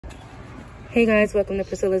Hey guys, welcome to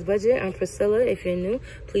Priscilla's Budget. I'm Priscilla. If you're new,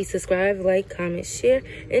 please subscribe, like, comment, share,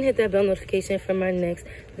 and hit that bell notification for my next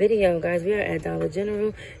video. Guys, we are at Dollar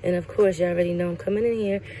General, and of course, you already know I'm coming in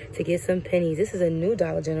here to get some pennies. This is a new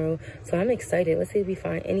Dollar General, so I'm excited. Let's see if we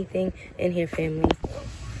find anything in here, family.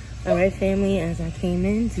 All right, family, as I came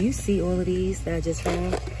in, do you see all of these that I just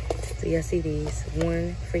found? So yeah, see these.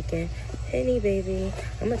 One freaking penny, baby.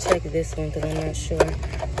 I'm gonna check this one because I'm not sure,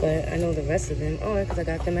 but I know the rest of them. Oh, because I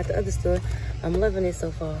got them at the other store. I'm loving it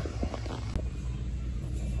so far.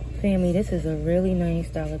 Family, this is a really nice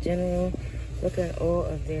Dollar General. Look at all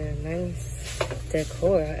of their nice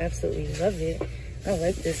decor. I absolutely love it. I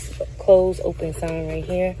like this close open sign right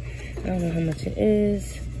here. I don't know how much it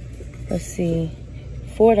is. Let's see.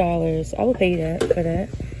 $4. I will pay that for that.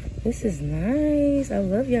 This is nice. I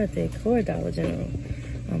love y'all decor, Dollar General.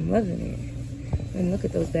 I'm loving it. And look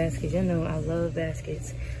at those baskets. Y'all know I love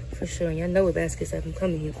baskets for sure. Y'all know what baskets I've been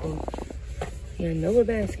coming here for. Y'all know what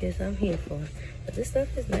baskets I'm here for. But this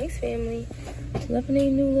stuff is nice, family. Loving a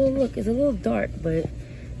new little look. It's a little dark, but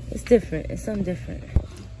it's different. It's something different.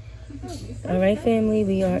 All right, family,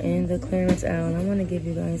 we are in the clearance aisle. And I want to give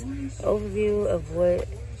you guys an overview of what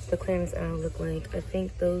the clearance aisle look like. I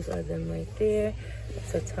think those are them right there.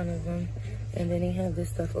 It's a ton of them. And then they have this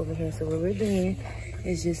stuff over here. So what we're doing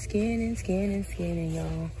is just scanning,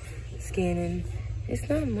 y'all. Scanning. It's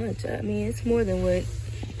not much. I mean, it's more than what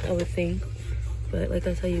I would think. But like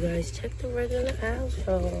I tell you guys, check the regular aisles,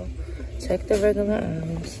 y'all. Check the regular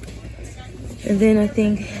aisles. And then I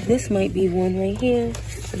think this might be one right here.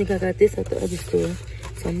 I think I got this at the other store.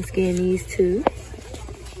 So I'm gonna scan these two.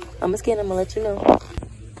 I'm gonna scan them and let you know.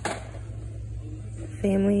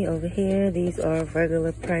 Family, over here, these are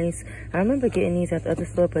regular price. I remember getting these at the other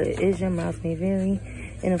store, but it is your miles may vary.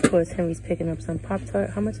 And of course, Henry's picking up some Pop-Tart.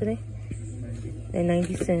 How much are they? They're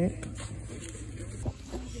 90 cents.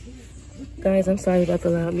 Guys, I'm sorry about the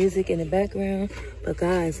loud music in the background, but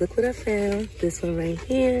guys, look what I found. This one right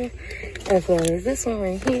here, as well as this one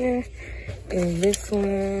right here, and this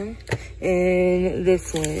one, and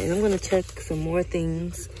this one. And I'm gonna check some more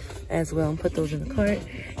things as well and put those in the cart.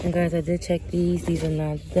 And guys, I did check these. These are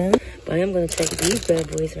not them, but I am gonna check these bad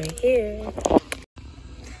boys right here.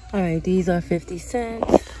 All right, these are 50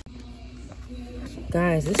 cents.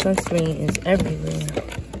 Guys, this sunscreen is everywhere.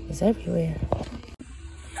 It's everywhere.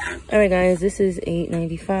 All right, guys, this is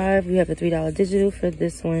 $8.95. We have a $3 digital for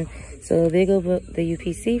this one. So there go the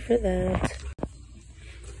UPC for that.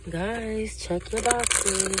 Guys, check your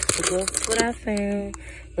boxes. Look what I found.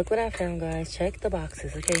 Look what I found, guys. Check the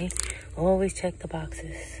boxes, okay? Always check the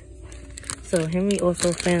boxes. So Henry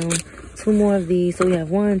also found 2 more of these. So we have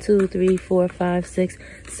 1, 2, 3, 4, 5, 6,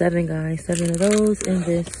 7, guys. 7 of those and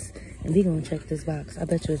this. And we gonna check this box. I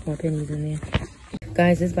bet you there's more pennies in there.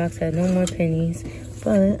 Guys, this box had no more pennies.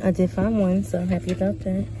 But I did find one, so I'm happy about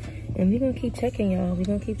that. And we're going to keep checking, y'all. We're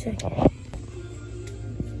going to keep checking.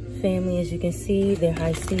 Family, as you can see, their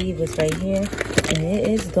high C was right here. And it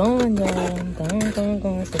is gone, y'all.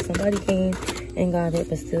 Gone. So somebody came and got it,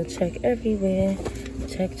 but still check everywhere.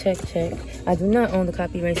 Check. I do not own the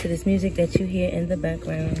copyright to this music that you hear in the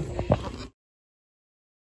background.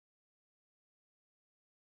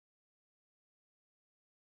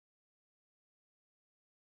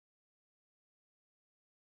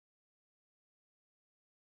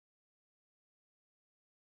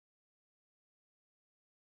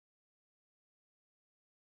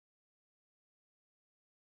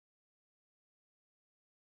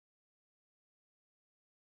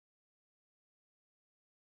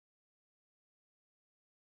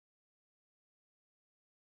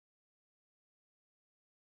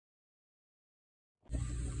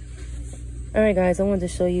 All right, guys, I wanted to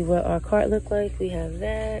show you what our cart looked like. We have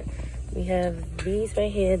that. We have these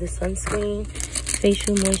right here, the sunscreen,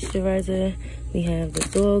 facial moisturizer. We have the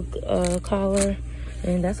dog collar.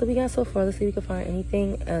 And that's what we got so far. Let's see if we can find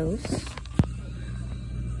anything else.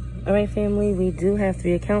 All right, family, we do have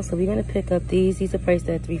 3 accounts, so we're going to pick up these. These are priced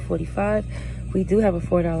at $3.45. We do have a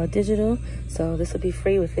 $4 digital, so this will be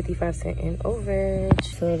free with 55 cents in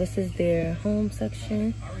overage. So this is their home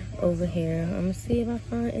section over here. I'm gonna see if I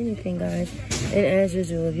find anything, guys. And as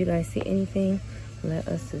usual, if you guys see anything, let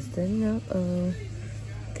us just know.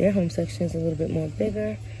 Their home section is a little bit more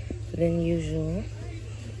bigger than usual.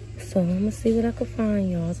 So I'm gonna see what I can find,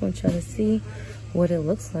 y'all. I just want y'all to see what it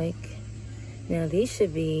looks like. Now these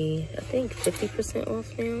should be, I think, 50%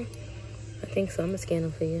 off now. I think so. I'm gonna scan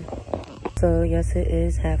them for you. So yes, it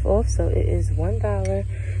is half off, so it is $1.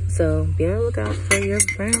 So be on the lookout for your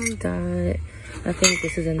brown dot. I think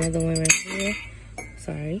this is another one right here.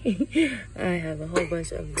 Sorry. I have a whole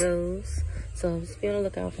bunch of those. So just be on the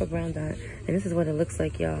lookout for brown dot. And this is what it looks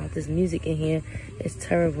like, y'all. This music in here is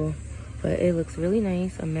terrible, but it looks really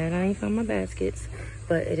nice. I'm mad I ain't found my baskets,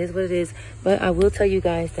 but it is what it is. But I will tell you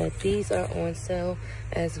guys that these are on sale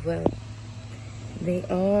as well. They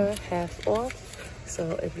are half off.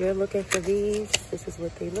 So if you're looking for these, this is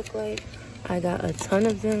what they look like. I got a ton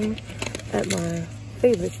of them at my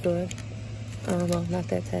favorite store. Well, not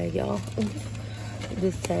that tag, y'all.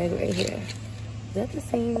 This tag right here. Is that the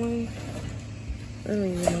same one? I don't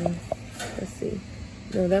even know. Let's see.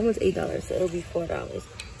 No, that one's $8, so it'll be $4.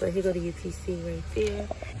 But here go to UPC right there.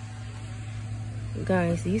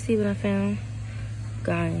 Guys, do you see what I found?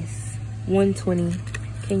 Guys, $120.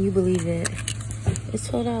 Can you believe it? It's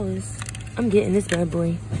 $12. I'm getting this bad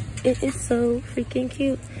boy. It is so freaking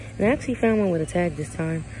cute. And I actually found one with a tag this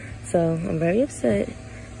time. So I'm very upset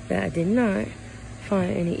that I did not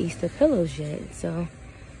find any Easter pillows yet. So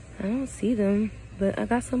I don't see them, but I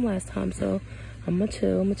got some last time. So I'm gonna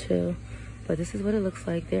chill. But this is what it looks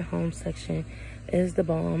like. Their home section is the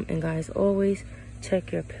bomb. And guys, always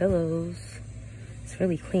check your pillows. It's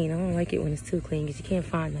really clean. I don't like it when it's too clean because you can't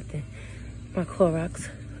find nothing. My Clorox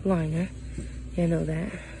liner. You know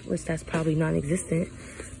that, which that's probably non-existent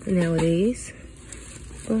nowadays.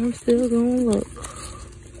 But I'm still gonna look.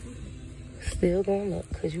 Still gonna look,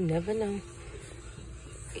 because you never know.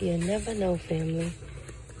 You never know, family.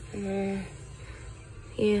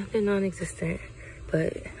 Yeah, they're non-existent.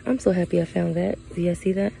 But I'm so happy I found that. Do you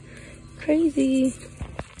see that? Crazy.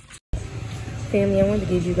 Family, I wanted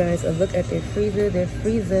to give you guys a look at their freezer. Their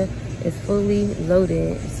freezer is fully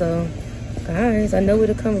loaded. So guys, I know where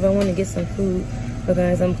to come if I want to get some food. But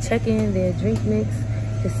guys, I'm checking their drink mix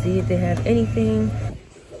to see if they have anything.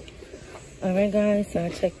 Alright guys, so I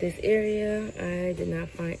checked this area. I did not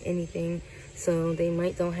find anything. So they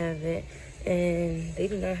might don't have it. And they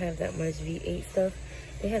do not have that much V8 stuff.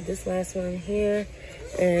 They have this last one here.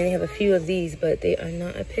 And they have a few of these, but they are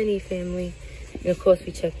not a penny, family. And of course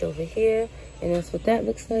we checked over here. And that's what that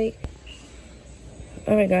looks like.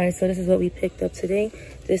 Alright guys, so this is what we picked up today.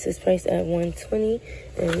 This is priced at $120,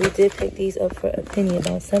 and we did pick these up for a penny,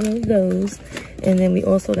 about 7 of those. And then we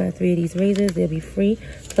also got 3 of these razors. They'll be free,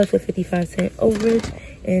 plus a 55-cent overage,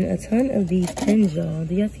 and a ton of these pens, y'all.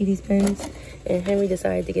 Do y'all see these pens? And Henry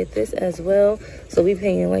decided to get this as well, so we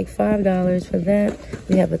paying like $5 for that.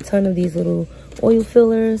 We have a ton of these little oil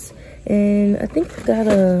fillers, and I think I got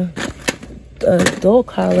a dog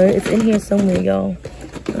collar. It's in here somewhere, y'all.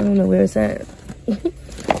 I don't know where it's at.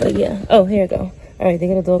 But yeah, oh, here we go. All right, they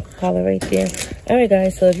got a dog collar right there. All right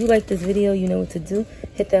guys, so if you like this video, you know what to do.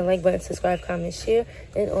 Hit that like button, subscribe, comment, share,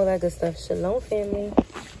 and all that good stuff. Shalom family.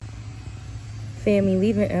 Family,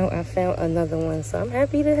 leaving out, I found another one, so I'm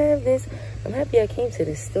happy to have this. I'm happy I came to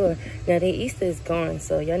this store. Now their Easter is gone,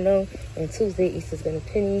 so y'all know on Tuesday Easter's gonna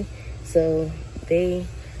penny, so they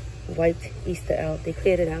wiped Easter out. They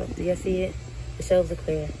cleared it out. Do y'all see it? The shelves are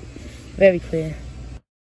clear, very clear.